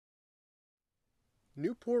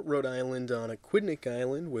Newport, Rhode Island on Aquidneck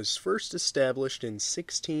Island was first established in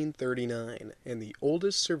 1639, and the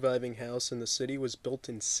oldest surviving house in the city was built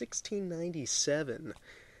in 1697.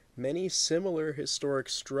 Many similar historic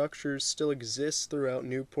structures still exist throughout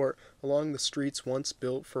Newport along the streets once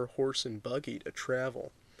built for horse and buggy to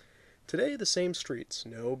travel. Today, the same streets,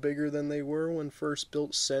 no bigger than they were when first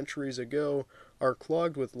built centuries ago, are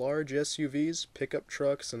clogged with large SUVs, pickup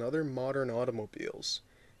trucks, and other modern automobiles.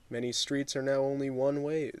 Many streets are now only one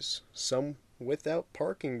ways, some without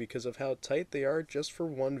parking because of how tight they are just for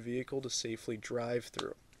one vehicle to safely drive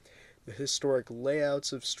through. The historic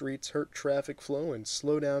layouts of streets hurt traffic flow and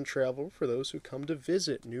slow down travel for those who come to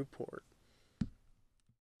visit Newport.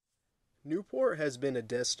 Newport has been a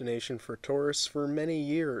destination for tourists for many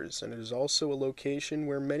years, and it is also a location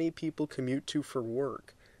where many people commute to for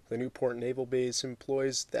work. The Newport Naval Base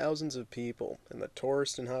employs thousands of people, and the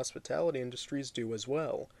tourist and hospitality industries do as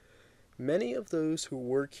well. Many of those who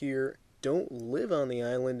work here don't live on the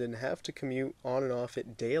island and have to commute on and off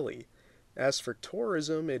it daily. As for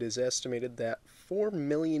tourism, it is estimated that 4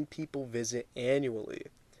 million people visit annually.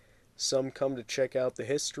 Some come to check out the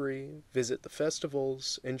history, visit the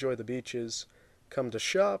festivals, enjoy the beaches, come to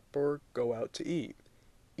shop, or go out to eat.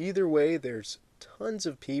 Either way, there's tons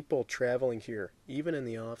of people traveling here, even in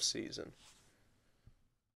the off-season.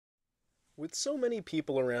 With so many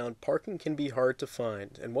people around, parking can be hard to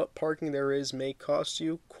find, and what parking there is may cost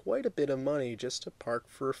you quite a bit of money just to park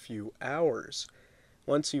for a few hours.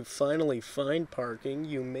 Once you finally find parking,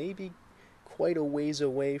 you may be quite a ways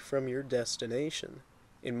away from your destination.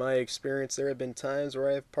 In my experience, there have been times where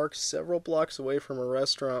I have parked several blocks away from a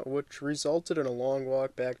restaurant, which resulted in a long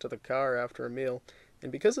walk back to the car after a meal,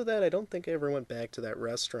 and because of that, I don't think I ever went back to that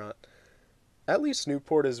restaurant. At least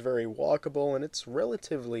Newport is very walkable and it's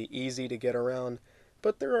relatively easy to get around,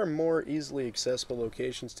 but there are more easily accessible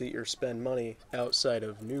locations to eat or spend money outside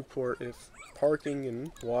of Newport if parking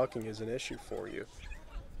and walking is an issue for you.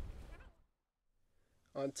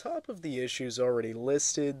 On top of the issues already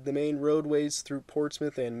listed, the main roadways through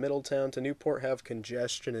Portsmouth and Middletown to Newport have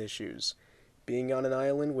congestion issues. Being on an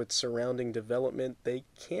island with surrounding development, they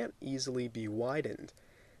can't easily be widened.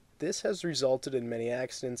 This has resulted in many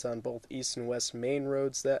accidents on both east and west main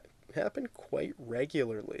roads that happen quite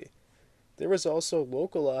regularly. There was also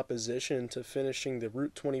local opposition to finishing the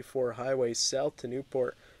Route 24 highway south to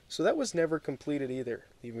Newport, so that was never completed either,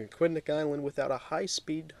 leaving Aquidneck Island without a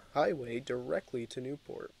high-speed highway directly to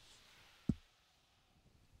Newport.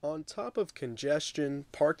 On top of congestion,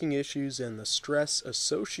 parking issues, and the stress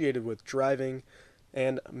associated with driving,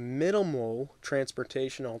 and minimal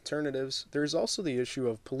transportation alternatives, there's also the issue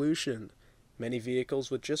of pollution. Many vehicles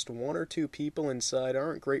with just one or two people inside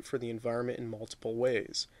aren't great for the environment in multiple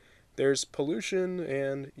ways. There's pollution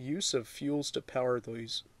and use of fuels to power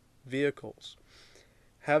these vehicles.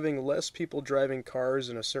 Having less people driving cars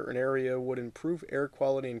in a certain area would improve air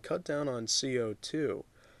quality and cut down on CO2.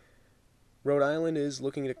 Rhode Island is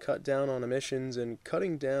looking to cut down on emissions, and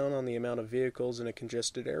cutting down on the amount of vehicles in a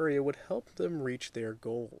congested area would help them reach their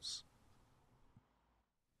goals.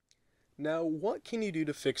 Now, what can you do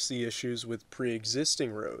to fix the issues with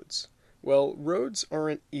pre-existing roads? Well, roads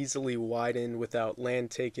aren't easily widened without land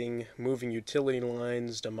taking, moving utility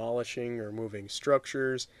lines, demolishing or moving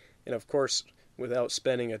structures, and of course, without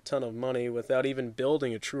spending a ton of money, without even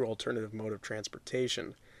building a true alternative mode of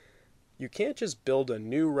transportation. You can't just build a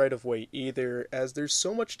new right-of-way either, as there's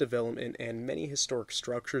so much development and many historic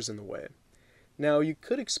structures in the way. Now, you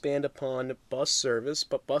could expand upon bus service,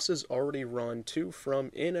 but buses already run to,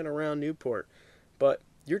 from, in, and around Newport. But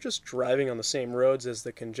you're just driving on the same roads as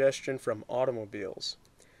the congestion from automobiles.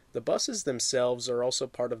 The buses themselves are also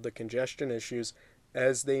part of the congestion issues,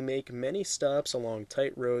 as they make many stops along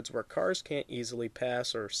tight roads where cars can't easily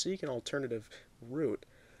pass or seek an alternative route.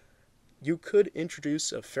 You could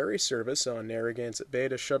introduce a ferry service on Narragansett Bay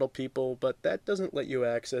to shuttle people, but that doesn't let you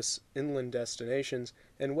access inland destinations,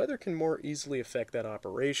 and weather can more easily affect that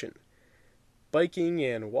operation. Biking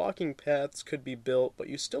and walking paths could be built, but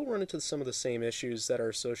you still run into some of the same issues that are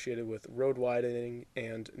associated with road widening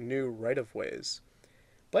and new right-of-ways.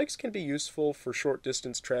 Bikes can be useful for short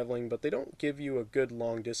distance traveling, but they don't give you a good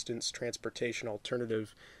long distance transportation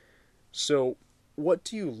alternative. So, what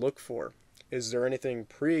do you look for? Is there anything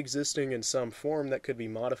pre-existing in some form that could be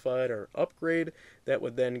modified or upgraded that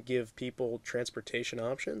would then give people transportation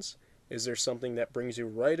options? Is there something that brings you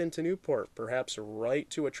right into Newport, perhaps right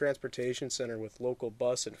to a transportation center with local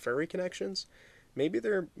bus and ferry connections? Maybe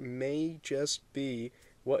there may just be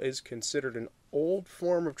what is considered an old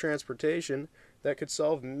form of transportation that could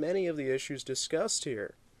solve many of the issues discussed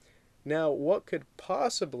here. Now, what could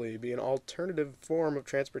possibly be an alternative form of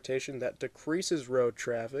transportation that decreases road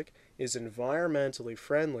traffic, is environmentally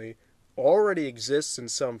friendly, already exists in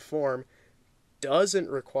some form, doesn't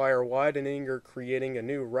require widening or creating a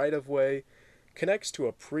new right of way, connects to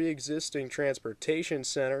a pre existing transportation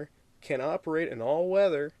center, can operate in all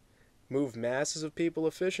weather, move masses of people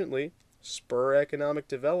efficiently, spur economic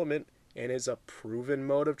development, and is a proven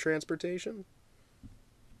mode of transportation?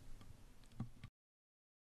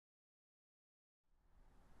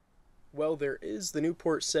 Well, there is the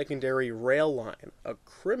Newport Secondary Rail Line, a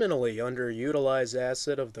criminally underutilized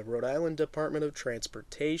asset of the Rhode Island Department of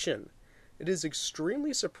Transportation. It is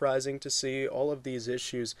extremely surprising to see all of these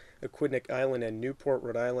issues Aquidneck Island and Newport,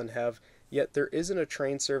 Rhode Island have, yet there isn't a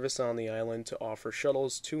train service on the island to offer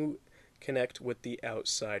shuttles to connect with the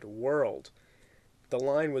outside world. The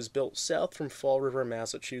line was built south from Fall River,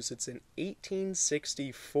 Massachusetts in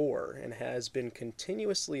 1864 and has been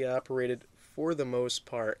continuously operated for the most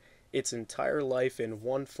part its entire life in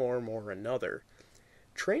one form or another.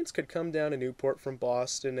 Trains could come down to Newport from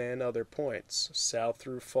Boston and other points, south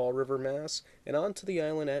through Fall River, Mass., and onto the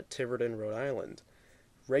island at Tiverton, Rhode Island.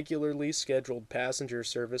 Regularly scheduled passenger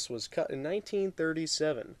service was cut in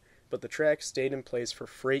 1937, but the track stayed in place for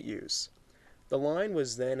freight use. The line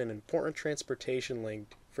was then an important transportation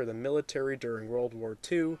link for the military during World War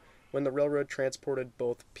II, when the railroad transported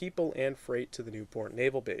both people and freight to the Newport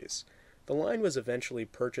Naval Base. The line was eventually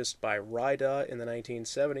purchased by RIDOT in the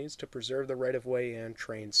 1970s to preserve the right-of-way and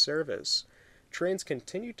train service. Trains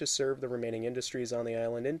continued to serve the remaining industries on the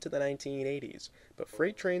island into the 1980s, but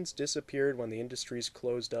freight trains disappeared when the industries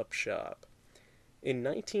closed up shop. In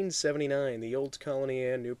 1979, the Old Colony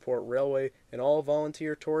and Newport Railway, an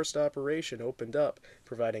all-volunteer tourist operation, opened up,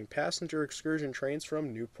 providing passenger excursion trains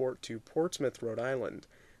from Newport to Portsmouth, Rhode Island.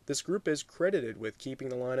 This group is credited with keeping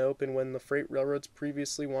the line open when the freight railroads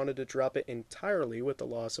previously wanted to drop it entirely with the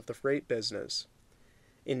loss of the freight business.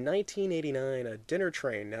 In 1989, a dinner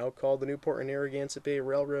train, now called the Newport and Narragansett Bay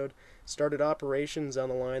Railroad, started operations on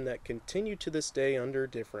the line that continue to this day under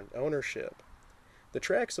different ownership. The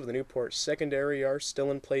tracks of the Newport Secondary are still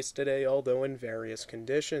in place today, although in various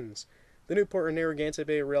conditions. The Newport and Narragansett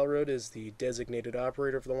Bay Railroad is the designated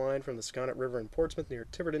operator of the line from the Sconnet River in Portsmouth near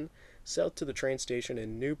Tiverton, south to the train station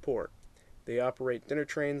in Newport. They operate dinner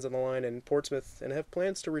trains on the line in Portsmouth and have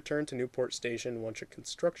plans to return to Newport Station once a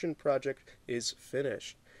construction project is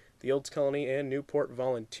finished. The Old Colony and Newport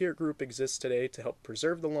Volunteer Group exists today to help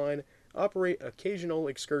preserve the line, operate occasional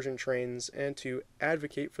excursion trains, and to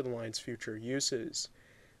advocate for the line's future uses.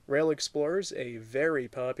 Rail Explorers, a very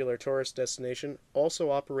popular tourist destination, also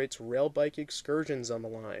operates rail bike excursions on the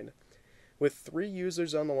line. With 3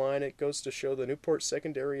 users on the line, it goes to show the Newport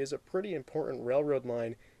Secondary is a pretty important railroad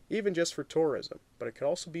line, even just for tourism, but it could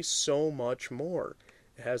also be so much more.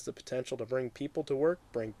 It has the potential to bring people to work,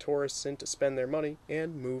 bring tourists in to spend their money,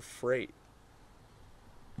 and move freight.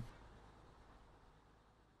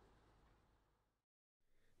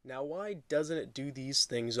 Now, why doesn't it do these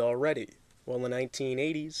things already? Well, in the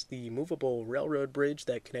 1980s, the movable railroad bridge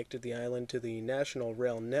that connected the island to the National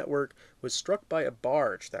Rail Network was struck by a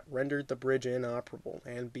barge that rendered the bridge inoperable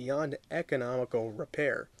and beyond economical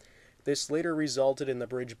repair. This later resulted in the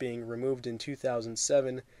bridge being removed in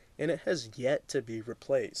 2007, and it has yet to be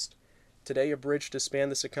replaced. Today, a bridge to span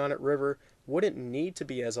the Sconnet River wouldn't need to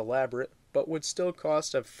be as elaborate, but would still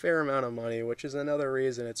cost a fair amount of money, which is another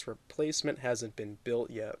reason its replacement hasn't been built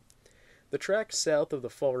yet. The tracks south of the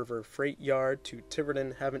Fall River Freight Yard to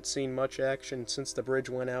Tiverton haven't seen much action since the bridge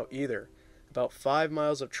went out either. About 5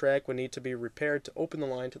 miles of track would need to be repaired to open the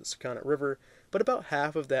line to the Sconnet River, but about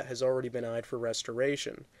half of that has already been eyed for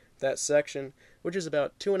restoration. That section, which is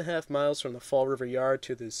about 2.5 miles from the Fall River Yard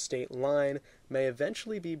to the state line, may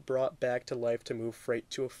eventually be brought back to life to move freight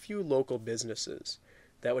to a few local businesses.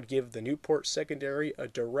 That would give the Newport Secondary a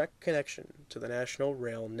direct connection to the National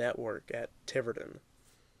Rail Network at Tiverton.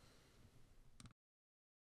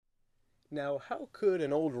 Now, how could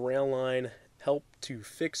an old rail line help to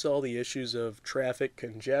fix all the issues of traffic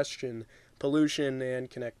congestion, pollution, and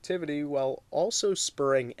connectivity while also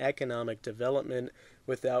spurring economic development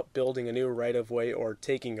without building a new right-of-way or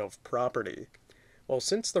taking of property? Well,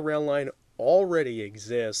 since the rail line already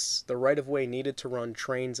exists, the right-of-way needed to run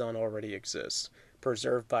trains on already exists,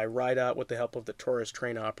 preserved by RIDOT with the help of the tourist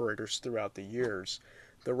train operators throughout the years.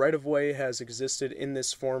 The right-of-way has existed in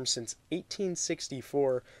this form since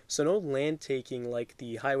 1864, so no land taking like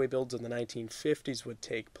the highway builds in the 1950s would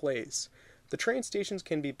take place. The train stations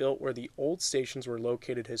can be built where the old stations were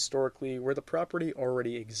located historically, where the property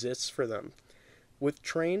already exists for them. With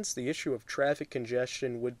trains, the issue of traffic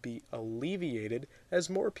congestion would be alleviated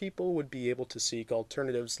as more people would be able to seek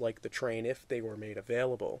alternatives like the train if they were made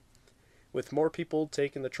available. With more people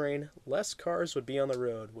taking the train, less cars would be on the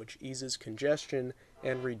road, which eases congestion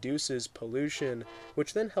and reduces pollution,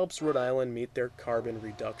 which then helps Rhode Island meet their carbon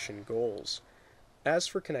reduction goals. As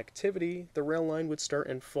for connectivity, the rail line would start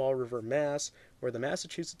in Fall River, Mass., where the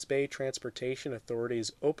Massachusetts Bay Transportation Authority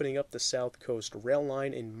is opening up the South Coast Rail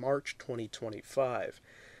Line in March 2025.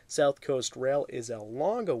 South Coast Rail is a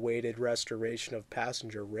long-awaited restoration of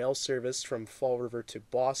passenger rail service from Fall River to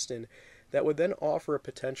Boston that would then offer a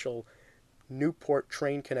potential Newport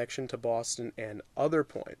train connection to Boston and other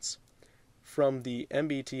points. From the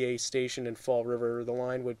MBTA station in Fall River, the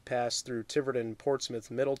line would pass through Tiverton, Portsmouth,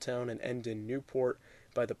 Middletown, and end in Newport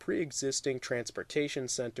by the pre-existing transportation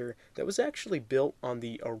center that was actually built on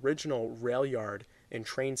the original rail yard and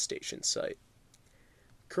train station site.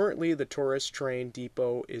 Currently, the tourist train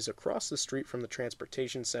depot is across the street from the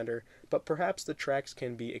transportation center, but perhaps the tracks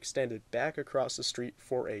can be extended back across the street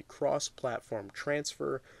for a cross-platform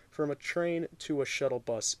transfer from a train to a shuttle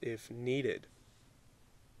bus if needed.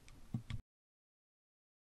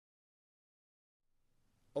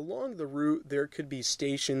 Along the route, there could be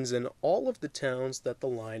stations in all of the towns that the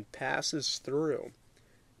line passes through.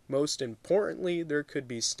 Most importantly, there could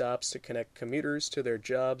be stops to connect commuters to their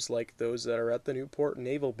jobs like those that are at the Newport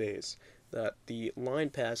Naval Base that the line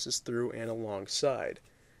passes through and alongside.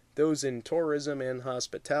 Those in tourism and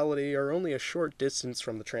hospitality are only a short distance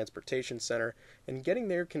from the transportation center, and getting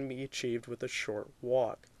there can be achieved with a short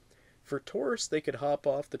walk. For tourists, they could hop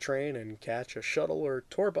off the train and catch a shuttle or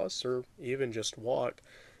tour bus, or even just walk.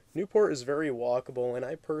 Newport is very walkable, and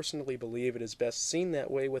I personally believe it is best seen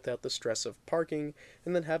that way without the stress of parking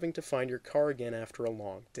and then having to find your car again after a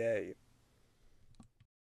long day.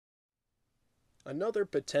 Another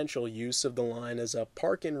potential use of the line is a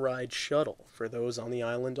park-and-ride shuttle for those on the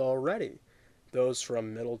island already. Those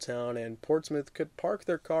from Middletown and Portsmouth could park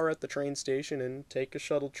their car at the train station and take a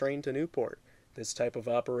shuttle train to Newport. This type of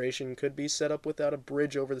operation could be set up without a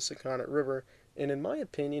bridge over the Sakonnet River, and in my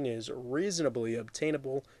opinion is reasonably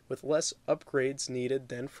obtainable with less upgrades needed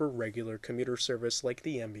than for regular commuter service like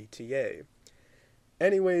the MBTA.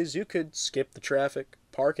 Anyways, you could skip the traffic,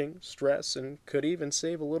 parking, stress, and could even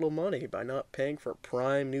save a little money by not paying for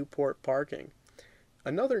prime Newport parking.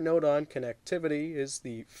 Another note on connectivity is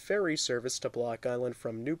the ferry service to Block Island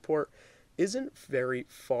from Newport isn't very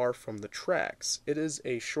far from the tracks. It is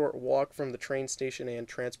a short walk from the train station and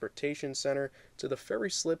transportation center to the ferry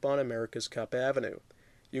slip on America's Cup Avenue.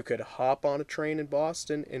 You could hop on a train in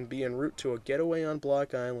Boston and be en route to a getaway on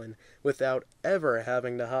Block Island without ever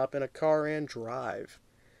having to hop in a car and drive.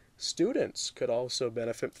 Students could also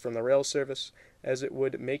benefit from the rail service, as it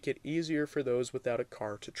would make it easier for those without a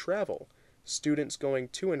car to travel. Students going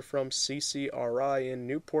to and from CCRI in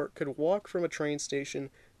Newport could walk from a train station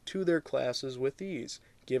to their classes with ease,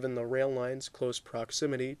 given the rail line's close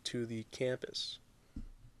proximity to the campus.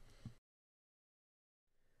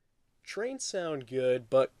 Trains sound good,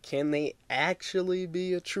 but can they actually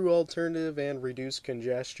be a true alternative and reduce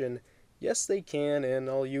congestion? Yes, they can, and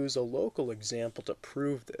I'll use a local example to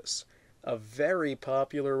prove this. A very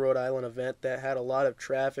popular Rhode Island event that had a lot of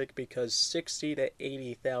traffic because 60 to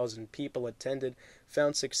 80,000 people attended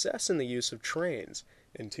found success in the use of trains.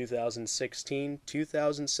 In 2016,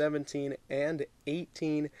 2017, and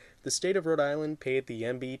 18, the state of Rhode Island paid the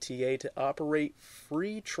MBTA to operate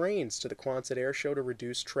free trains to the Quonset Air Show to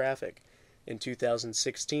reduce traffic. In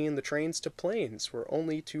 2016, the trains to Plains were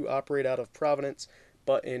only to operate out of Providence,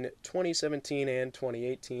 but in 2017 and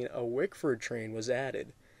 2018, a Wickford train was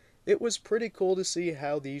added. It was pretty cool to see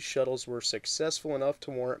how these shuttles were successful enough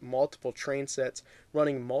to warrant multiple train sets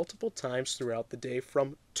running multiple times throughout the day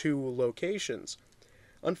from 2 locations.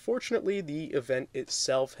 Unfortunately, the event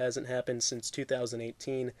itself hasn't happened since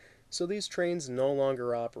 2018, so these trains no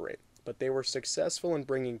longer operate, but they were successful in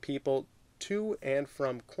bringing people to and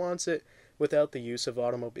from Quonset without the use of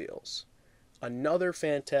automobiles. Another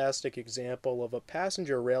fantastic example of a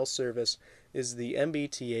passenger rail service is the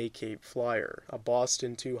MBTA Cape Flyer, a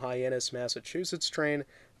Boston to Hyannis, Massachusetts train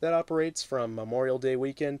that operates from Memorial Day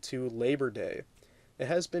weekend to Labor Day. It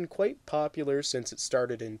has been quite popular since it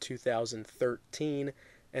started in 2013,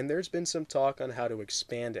 and there's been some talk on how to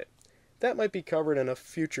expand it. That might be covered in a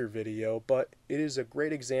future video, but it is a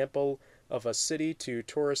great example of a city to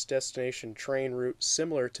tourist destination train route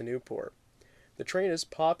similar to Newport. The train is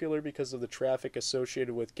popular because of the traffic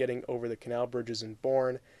associated with getting over the canal bridges in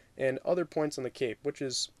Bourne and other points on the Cape, which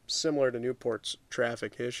is similar to Newport's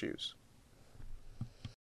traffic issues.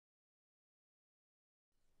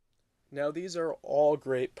 Now, these are all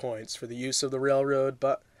great points for the use of the railroad,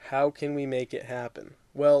 but how can we make it happen?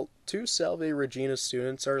 Well, two Salve Regina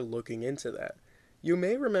students are looking into that. You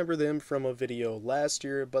may remember them from a video last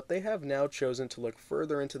year, but they have now chosen to look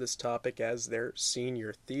further into this topic as their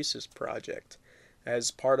senior thesis project.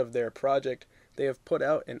 As part of their project, they have put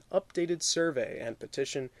out an updated survey and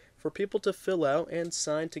petition for people to fill out and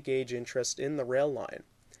sign to gauge interest in the rail line.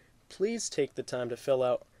 Please take the time to fill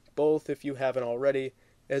out both if you haven't already,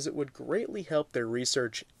 as it would greatly help their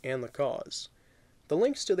research and the cause. The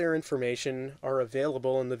links to their information are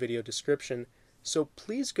available in the video description, so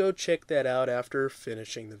please go check that out after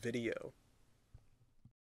finishing the video.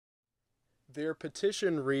 Their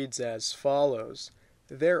petition reads as follows.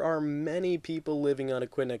 There are many people living on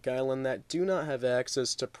Aquidneck Island that do not have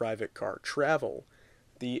access to private car travel.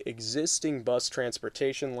 The existing bus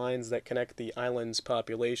transportation lines that connect the island's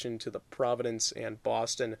population to the Providence and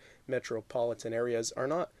Boston metropolitan areas are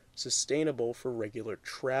not sustainable for regular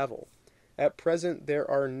travel. At present, there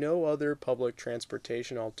are no other public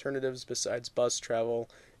transportation alternatives besides bus travel,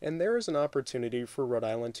 and there is an opportunity for Rhode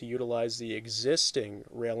Island to utilize the existing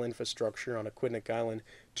rail infrastructure on Aquidneck Island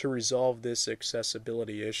to resolve this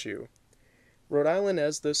accessibility issue. Rhode Island,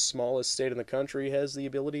 as the smallest state in the country, has the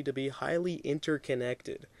ability to be highly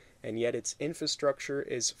interconnected, and yet its infrastructure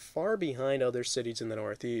is far behind other cities in the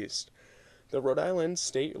Northeast. The Rhode Island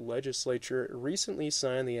State Legislature recently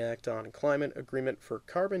signed the Act on Climate Agreement for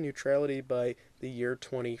Carbon Neutrality by the year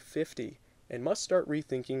 2050 and must start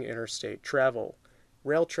rethinking interstate travel.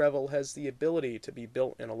 Rail travel has the ability to be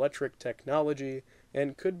built in electric technology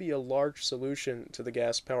and could be a large solution to the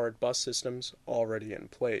gas-powered bus systems already in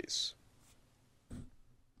place.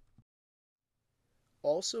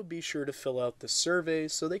 Also, be sure to fill out the survey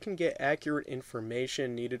so they can get accurate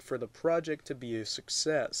information needed for the project to be a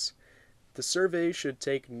success. The survey should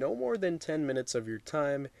take no more than 10 minutes of your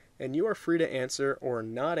time, and you are free to answer or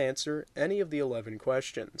not answer any of the 11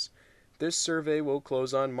 questions. This survey will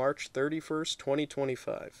close on March 31st,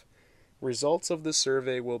 2025. Results of the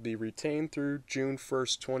survey will be retained through June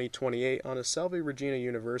 1st, 2028 on a Salve Regina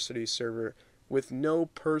University server with no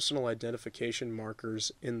personal identification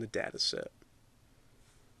markers in the dataset.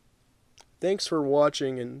 Thanks for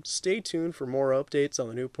watching, and stay tuned for more updates on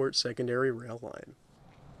the Newport Secondary Rail Line.